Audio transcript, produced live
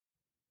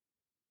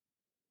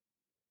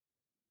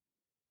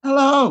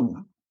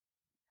Hello,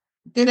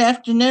 good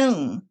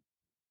afternoon.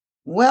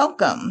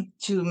 Welcome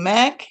to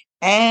Mac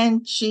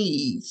and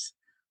Cheese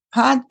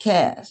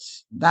Podcast.com.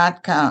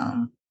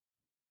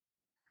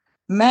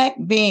 Mac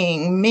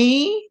being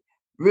me,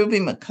 Ruby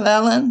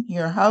McClellan,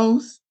 your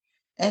host,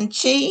 and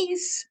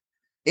cheese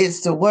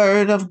is the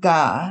Word of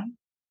God.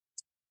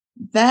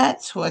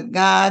 That's what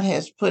God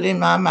has put in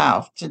my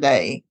mouth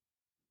today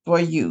for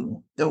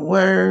you, the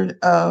Word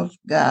of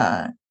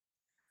God.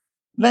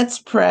 Let's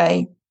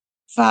pray.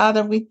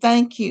 Father, we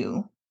thank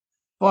you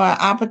for an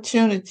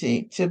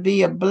opportunity to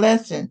be a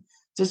blessing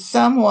to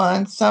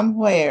someone,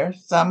 somewhere,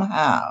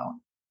 somehow.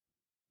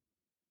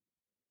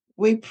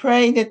 We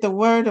pray that the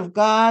Word of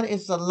God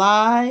is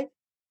alive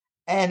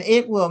and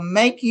it will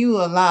make you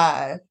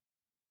alive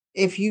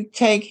if you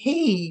take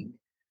heed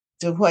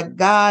to what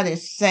God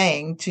is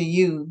saying to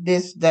you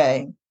this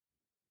day.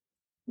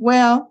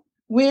 Well,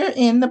 we're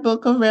in the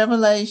book of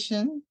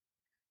Revelation.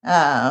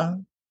 Uh,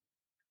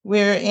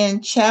 we're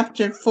in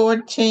chapter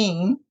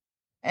 14,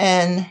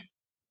 and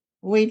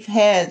we've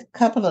had a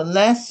couple of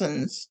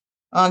lessons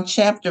on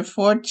chapter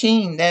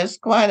 14. There's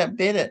quite a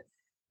bit of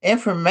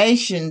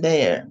information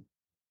there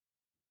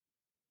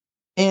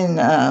in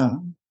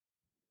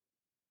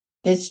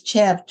this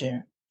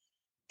chapter.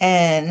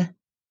 And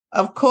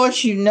of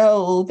course, you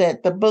know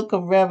that the book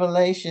of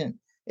Revelation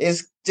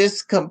is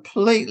just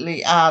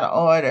completely out of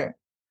order.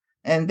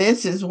 And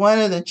this is one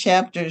of the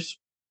chapters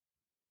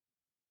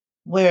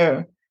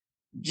where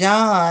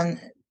John,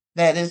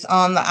 that is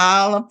on the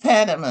Isle of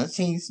Patmos,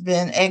 he's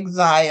been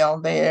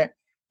exiled there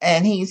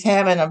and he's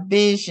having a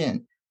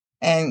vision.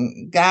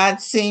 And God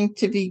seemed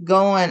to be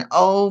going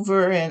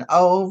over and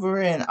over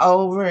and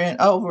over and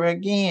over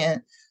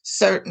again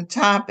certain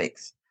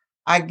topics.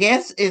 I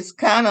guess it's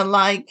kind of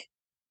like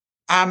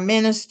our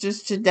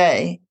ministers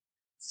today.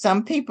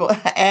 Some people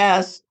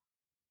ask,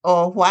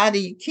 "Or why do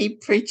you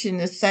keep preaching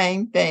the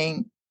same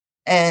thing?"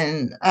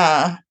 And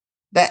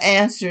the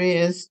answer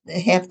is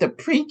they have to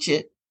preach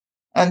it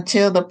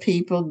until the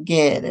people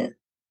get it.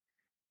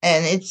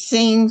 And it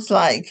seems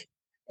like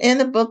in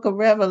the book of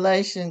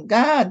Revelation,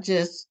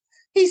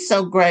 He's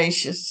so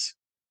gracious.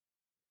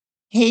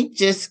 He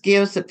just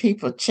gives the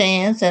people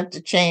chance after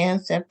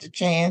chance after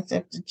chance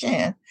after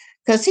chance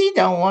because he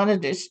don't want to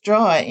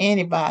destroy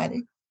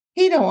anybody.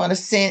 He don't want to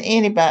send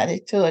anybody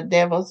to a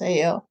devil's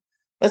hell.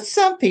 But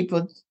some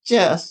people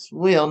just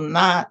will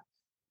not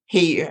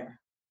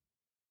hear.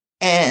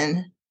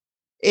 And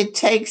it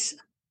takes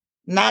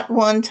not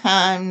one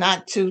time,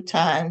 not two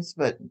times,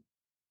 but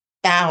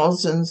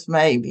thousands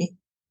maybe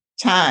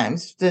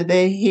times that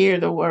they hear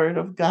the word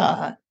of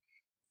God.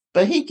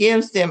 But he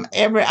gives them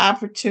every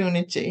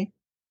opportunity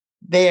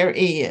there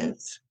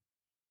is.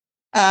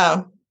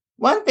 Uh,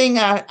 One thing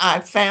I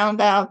found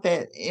out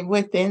that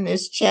within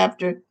this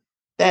chapter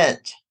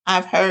that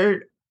I've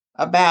heard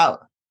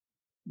about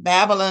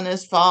Babylon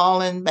is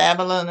fallen,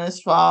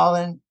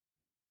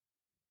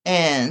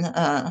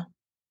 and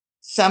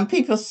some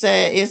people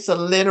say it's a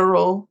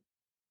literal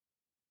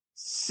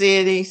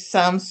city,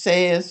 some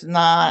say it's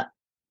not.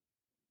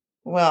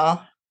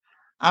 Well,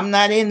 I'm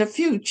not in the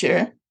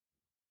future,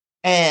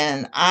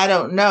 and I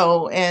don't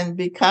know. And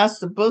because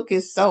the book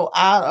is so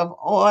out of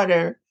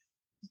order,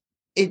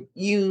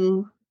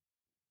 you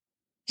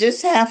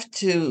just have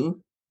to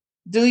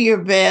do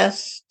your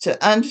best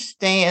to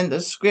understand the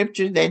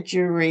scripture that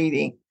you're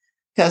reading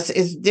because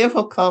it's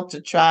difficult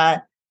to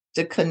try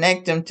to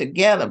connect them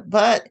together.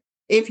 But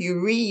if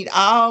you read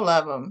all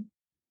of them,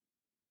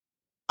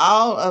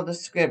 all of the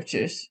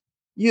scriptures,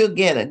 you'll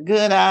get a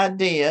good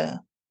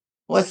idea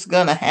what's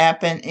going to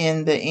happen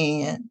in the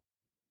end.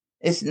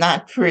 It's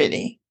not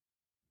pretty.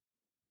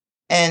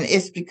 And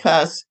it's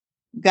because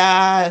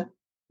God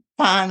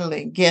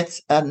finally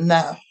gets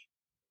enough.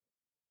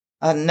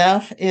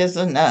 Enough is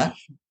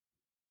enough.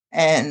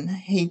 And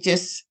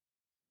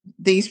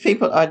these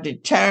people are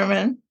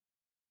determined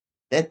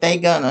that they're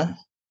going to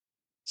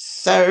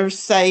serve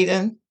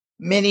Satan.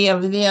 Many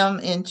of them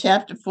in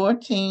chapter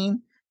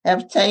 14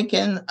 have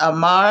taken a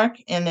mark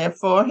in their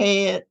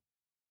forehead.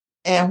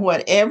 And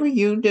whatever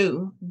you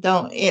do,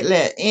 don't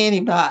let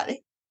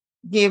anybody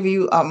give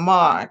you a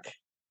mark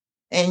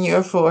in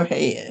your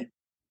forehead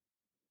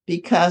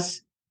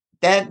because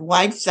that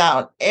wipes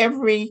out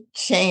every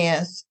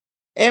chance,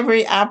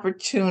 every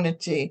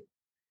opportunity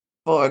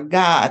for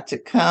God to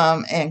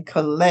come and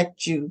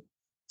collect you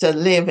to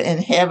live in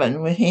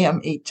heaven with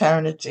him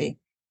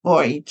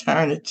for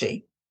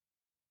eternity.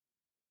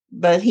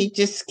 But he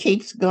just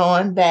keeps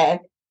going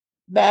back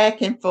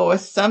and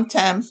forth.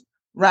 Sometimes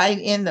right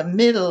in the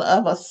middle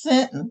of a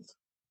sentence,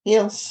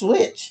 he'll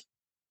switch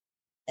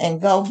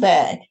and go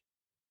back.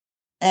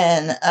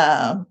 And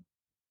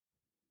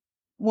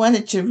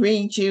wanted to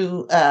read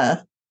you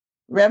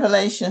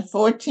Revelation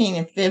 14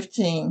 and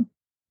 15.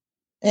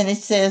 And it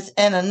says,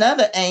 and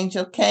another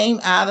angel came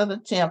out of the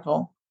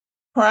temple,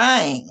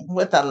 crying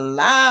with a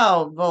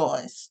loud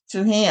voice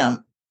to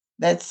him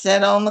that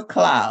sat on the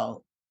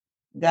cloud.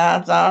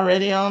 God's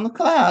already on the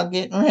cloud,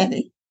 getting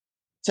ready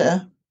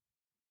to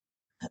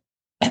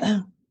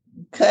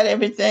cut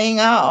everything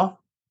off.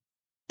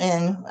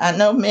 And I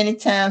know many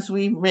times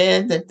we've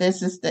read that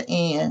this is the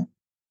end,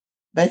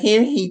 but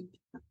here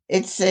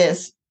it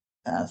says,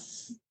 uh,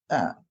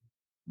 uh,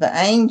 the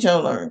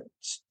angel are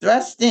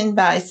thrust in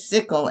thy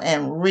sickle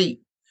and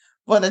reap,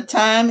 for the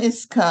time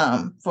is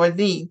come for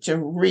thee to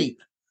reap,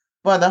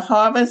 for the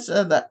harvest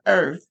of the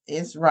earth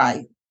is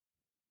ripe.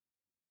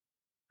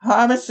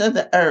 Harvest of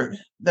the earth,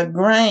 the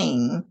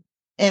grain,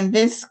 in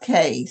this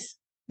case,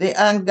 the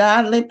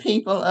ungodly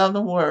people of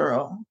the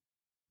world,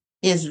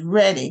 is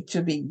ready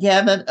to be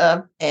gathered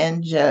up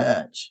and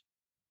judged.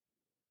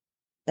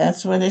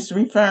 That's what it's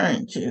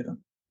referring to.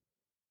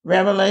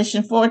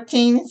 Revelation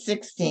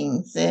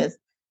 14:16 says,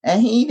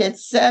 and he that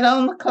sat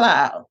on the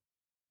cloud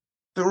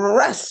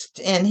thrust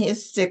in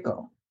his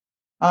sickle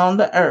on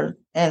the earth,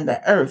 and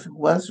the earth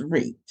was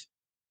reaped.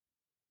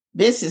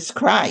 This is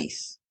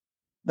Christ,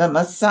 the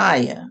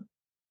Messiah.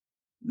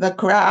 The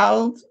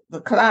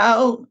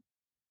cloud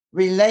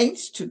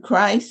relates to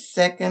Christ's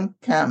second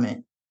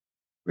coming.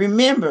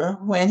 Remember,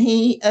 when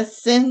he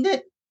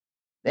ascended,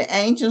 the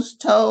angels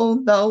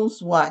told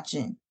those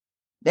watching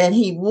that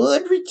he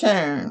would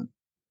return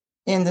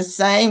in the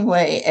same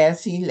way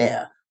as he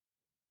left.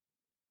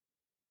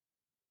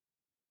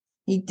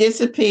 He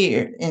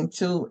disappeared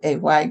into a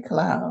white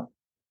cloud.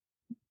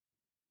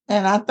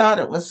 And I thought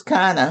it was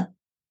kind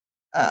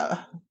of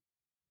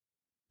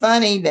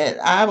funny that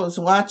I was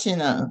watching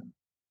a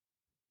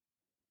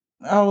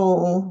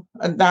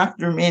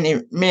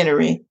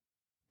documentary,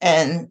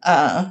 and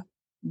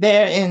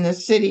there in the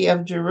city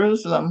of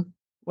Jerusalem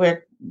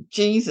where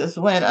Jesus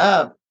went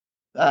up,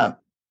 uh,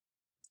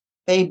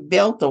 they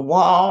built the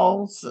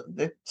walls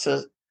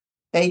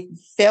they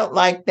felt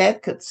like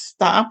that could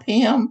stop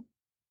him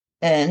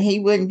and he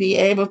wouldn't be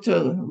able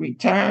to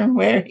return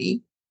where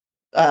he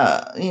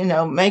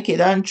make it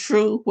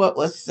untrue what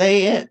was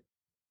said.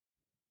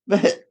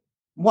 But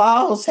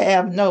walls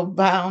have no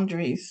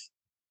boundaries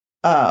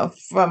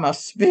from a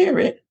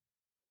spirit,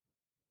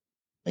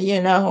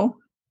 you know,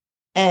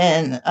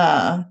 and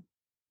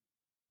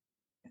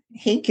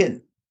he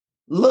could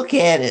look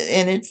at it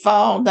and it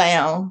fall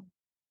down,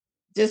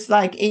 just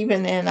like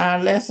even in our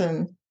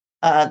lesson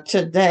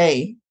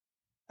today,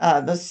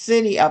 the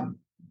city of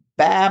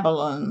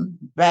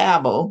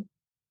Babel,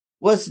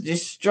 was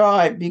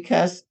destroyed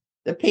because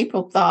the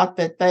people thought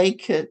that they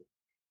could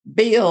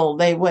build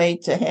their way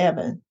to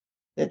heaven,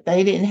 that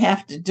they didn't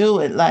have to do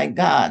it like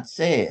God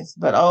says.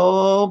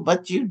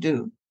 But you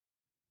do.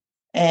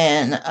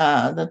 And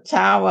the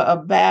Tower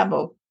of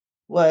Babel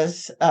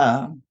was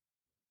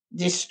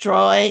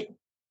destroyed.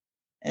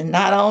 And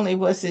not only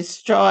was it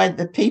destroyed,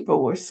 the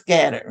people were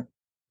scattered.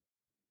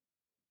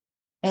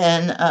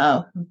 And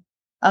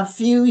a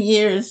few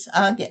years,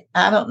 I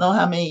don't know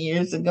how many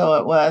years ago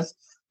it was,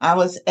 I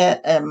was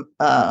at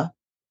a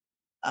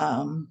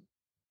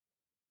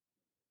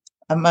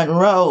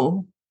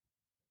Monroe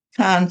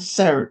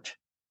concert,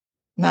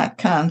 not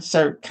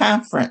concert,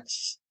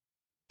 conference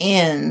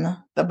in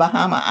the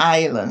Bahama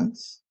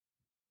Islands.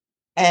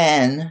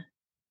 And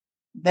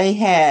they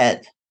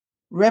had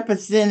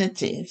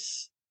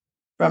representatives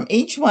from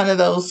each one of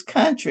those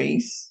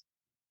countries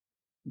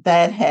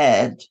that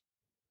had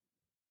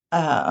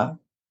uh,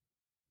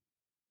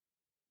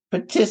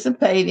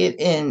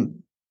 participated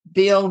in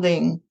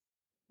building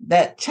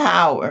that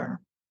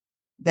tower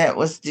that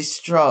was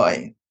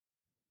destroyed.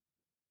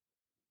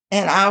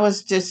 And I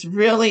was just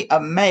really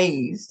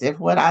amazed at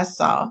what I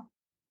saw.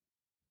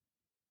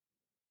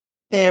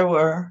 They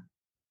were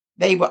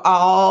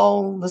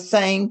all the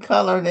same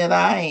color that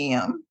I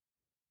am.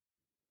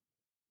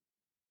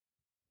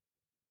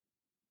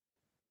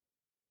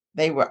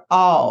 They were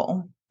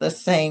all the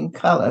same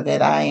color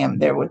that I am.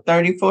 There were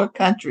 34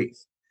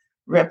 countries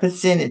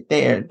represented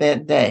there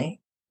that day.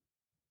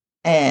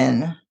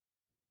 And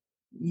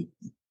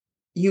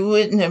you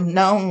wouldn't have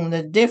known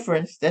the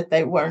difference that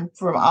they weren't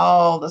from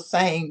all the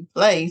same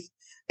place,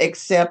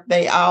 except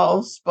they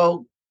all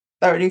spoke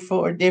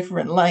 34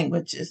 different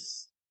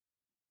languages.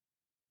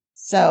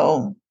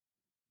 So,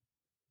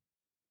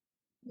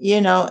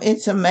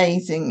 it's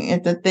amazing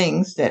at the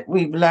things that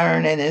we've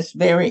learned, and it's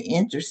very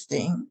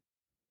interesting.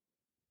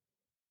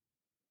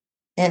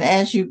 And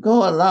as you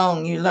go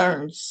along, you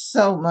learn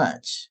so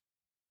much.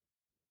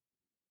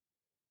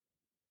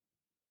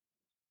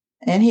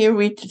 And here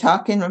we're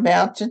talking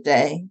about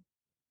today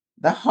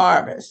the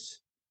harvest.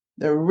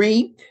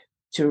 The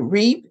to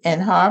reap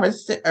and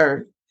harvest the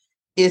earth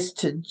is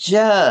to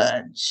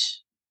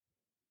judge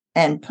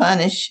and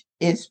punish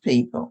its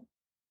people.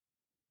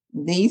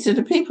 These are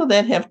the people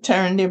that have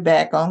turned their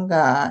back on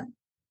God.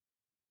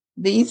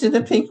 These are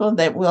the people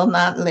that will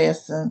not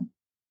listen.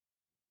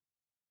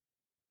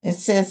 It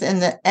says,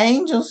 and the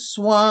angel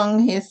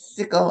swung his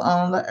sickle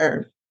on the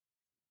earth,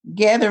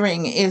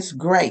 gathering its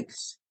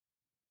grapes,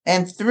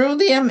 and threw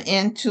them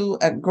into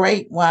a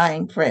great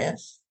wine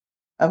press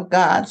of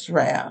God's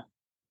wrath.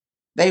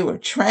 They were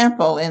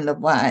trampled in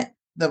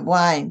the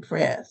wine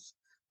press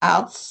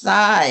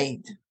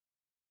outside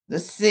the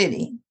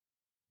city,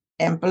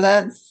 and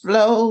blood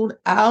flowed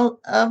out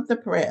of the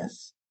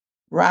press,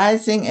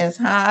 rising as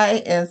high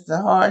as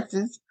the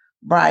horses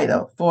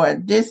bridle for a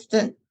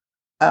distance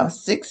of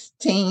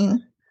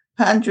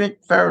 1,600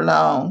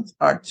 furlongs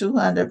or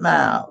 200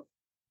 miles.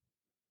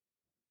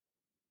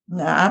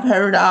 Now, I've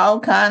heard all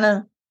kind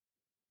of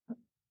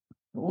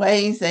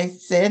ways they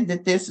said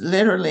that this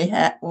literally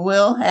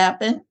will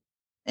happen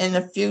in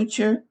the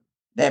future,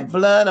 that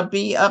blood will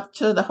be up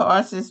to the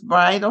horse's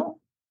bridle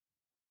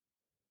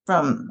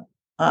from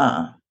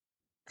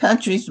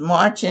countries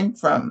marching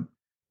from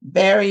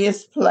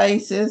various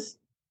places.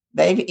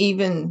 They've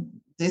even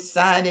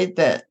decided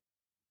that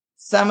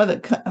some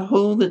of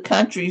who the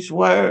countries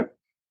were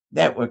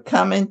that were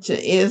coming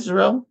to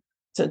Israel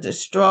to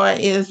destroy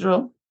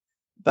Israel.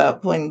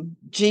 But when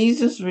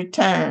Jesus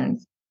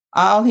returns,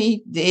 all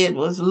he did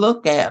was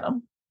look at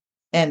them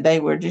and they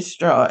were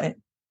destroyed.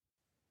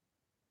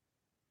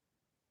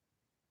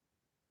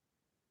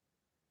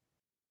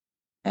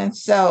 And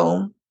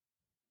so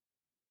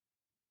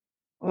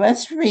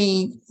let's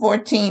read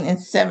 14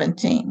 and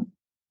 17.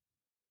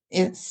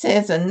 It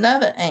says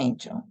another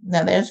angel.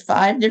 Now there's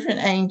 5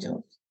 different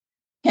angels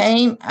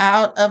came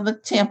out of the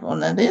temple.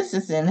 Now this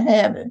is in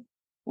heaven,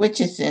 which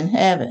is in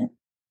heaven.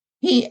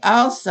 He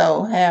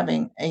also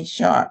having a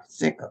sharp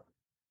sickle.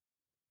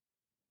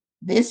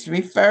 This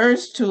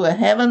refers to a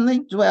heavenly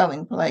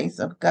dwelling place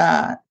of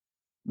God,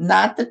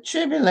 not the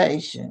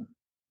tribulation.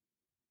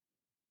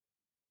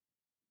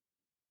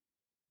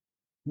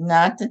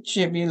 Not the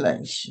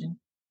tribulation.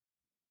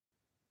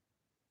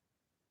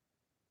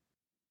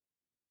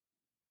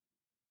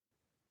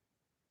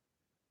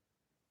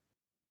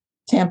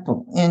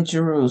 Temple in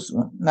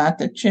Jerusalem, not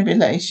the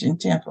tribulation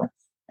temple.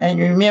 And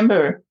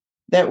remember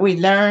that we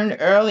learned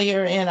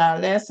earlier in our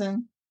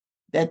lesson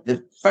that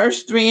the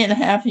first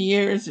 3.5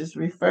 years is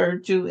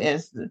referred to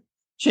as the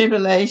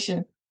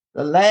tribulation.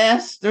 The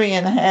last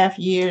 3.5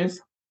 years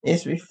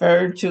is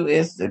referred to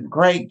as the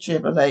great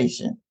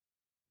tribulation.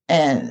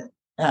 And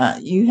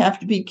you have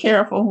to be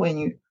careful when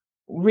you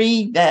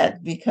read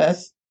that,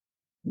 because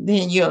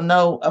then you'll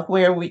know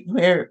where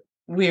we're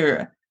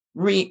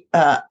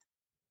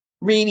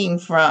reading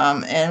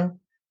from and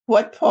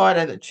what part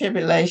of the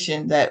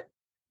tribulation that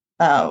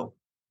the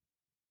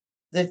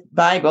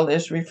Bible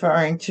is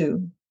referring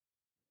to.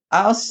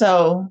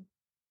 Also,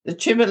 the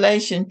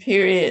tribulation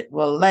period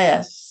will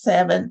last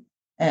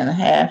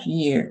 7.5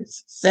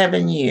 years.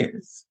 7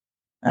 years.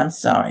 I'm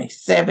sorry,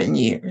 7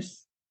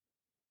 years.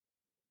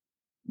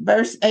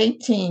 Verse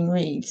 18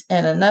 reads,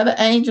 and another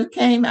angel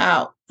came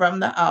out from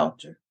the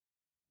altar,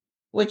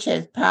 which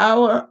has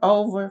power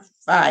over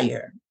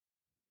fire,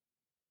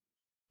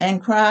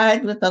 and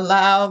cried with a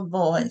loud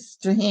voice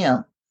to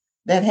him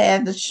that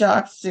had the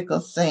sharp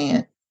sickle,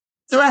 saying,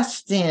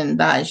 thrust in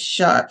thy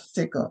sharp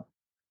sickle,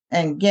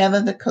 and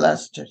gather the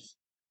clusters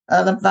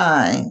of the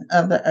vine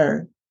of the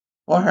earth,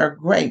 for her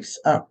grapes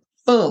are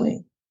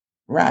fully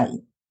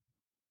ripe.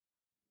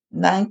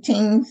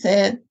 19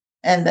 said,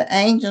 and the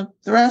angel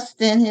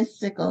thrust in his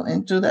sickle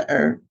into the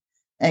earth,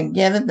 and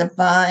gathered the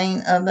vine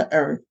of the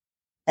earth,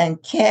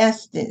 and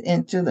cast it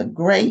into the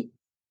great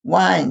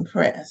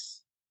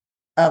winepress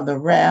of the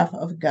wrath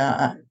of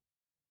God.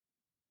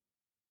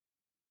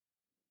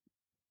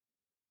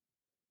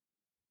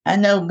 I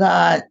know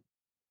God,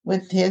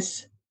 with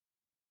his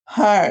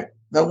heart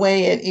the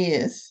way it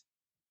is,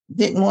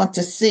 don't want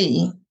to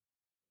see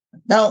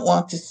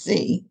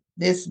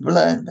this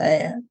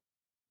bloodbath.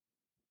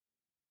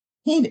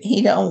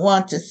 He don't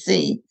want to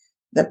see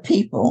the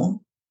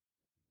people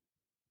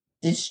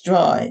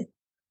destroyed,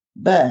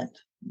 but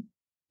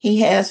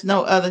he has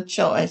no other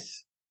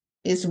choice.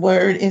 His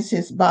word is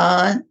his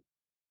bond,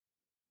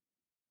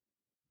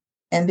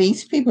 and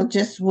these people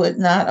just would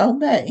not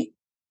obey.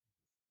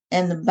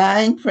 And the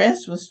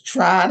winepress was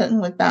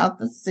trodden without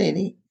the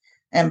city,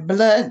 and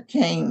blood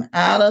came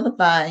out of the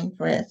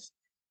winepress,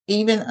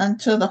 even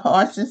unto the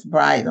horse's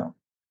bridle,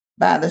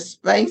 by the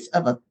space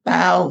of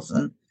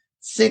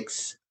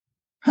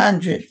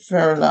 1,600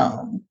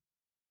 furlongs.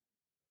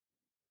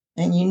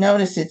 And you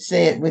notice it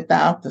said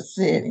without the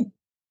city.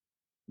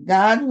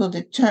 God will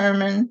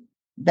determine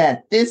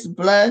that this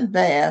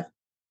bloodbath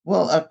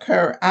will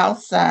occur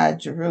outside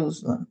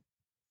Jerusalem,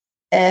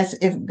 as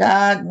if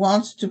God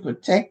wants to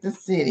protect the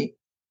city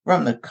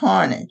from the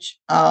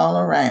carnage all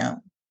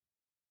around.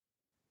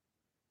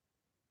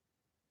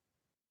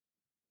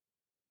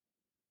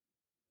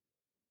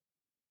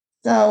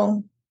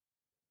 So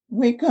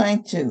we're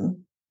going to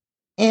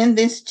end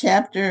this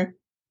chapter,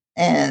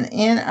 and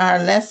in our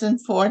lesson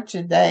for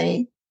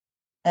today,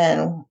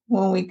 and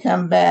when we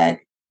come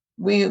back,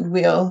 we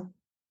will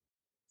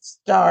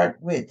start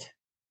with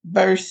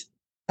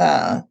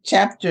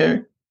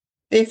chapter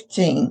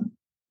 15.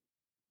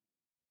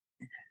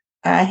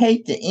 I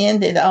hate to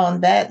end it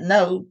on that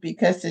note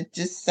because it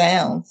just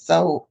sounds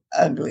so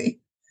ugly.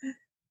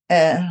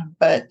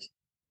 But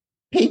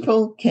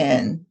people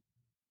can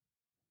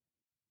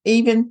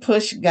even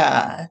push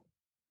God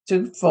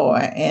too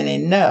far, and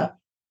enough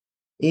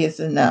is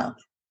enough.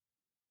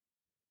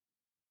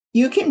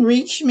 You can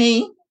reach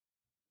me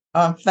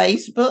on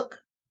Facebook,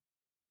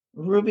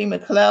 Ruby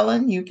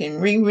McClellan. You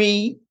can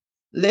reread,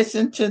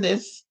 listen to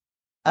this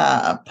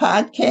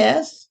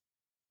podcast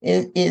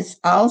It is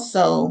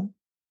also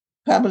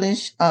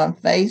published on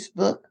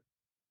Facebook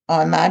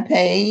on my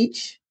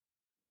page.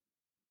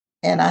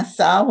 And I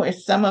saw where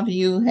some of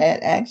you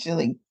had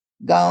actually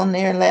gone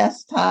there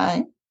last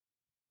time.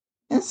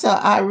 And so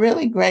I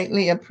really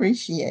greatly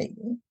appreciate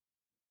it.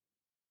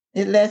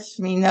 It lets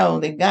me know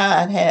that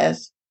God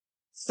has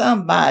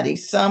somebody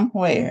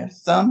somewhere,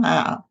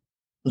 somehow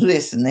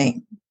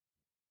listening.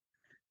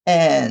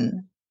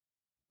 And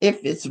if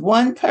it's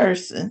one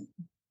person,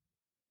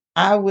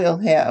 I will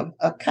have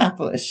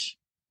accomplished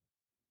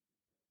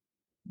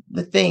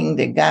the thing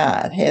that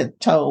God had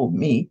told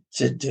me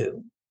to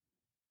do.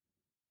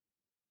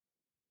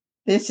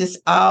 This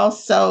is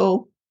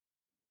also,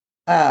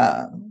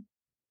 I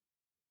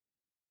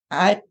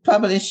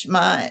publish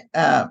my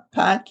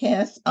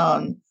podcast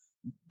on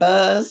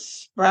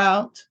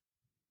Buzzsprout,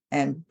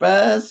 and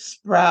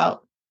Buzzsprout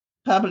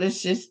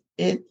publishes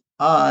it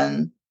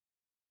on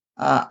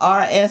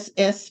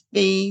RSS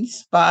feed,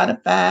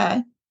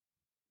 Spotify,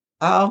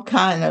 all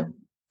kind of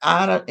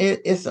out of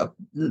it. It's a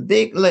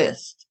big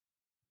list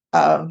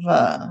of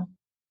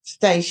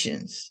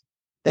stations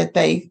that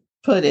they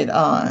put it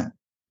on.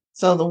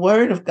 So the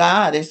word of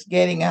God is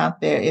getting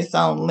out there. It's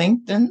on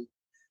LinkedIn.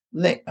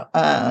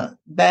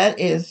 That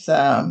is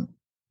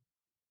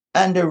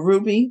under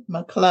Ruby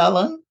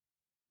McClellan.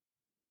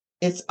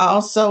 It's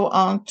also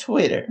on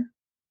Twitter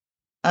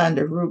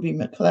under Ruby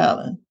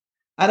McClellan.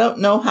 I don't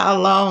know how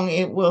long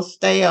it will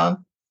stay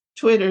on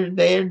Twitter.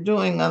 They're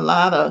doing a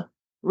lot of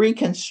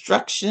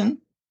reconstruction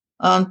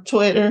on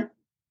Twitter,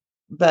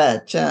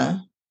 but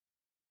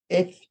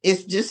if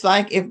it's just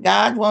like if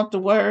God wants the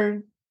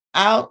word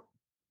out,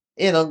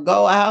 it'll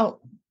go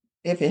out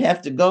if it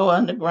have to go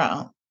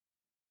underground.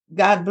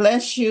 God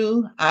bless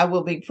you. I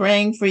will be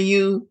praying for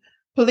you.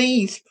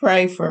 Please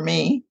pray for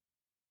me.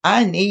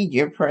 I need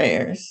your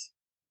prayers.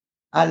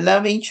 I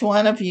love each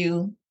one of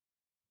you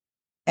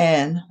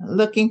and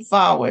looking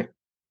forward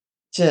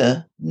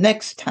to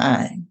next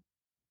time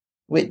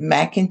with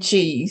Mac and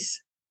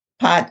Cheese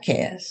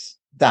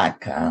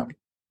Podcast.com.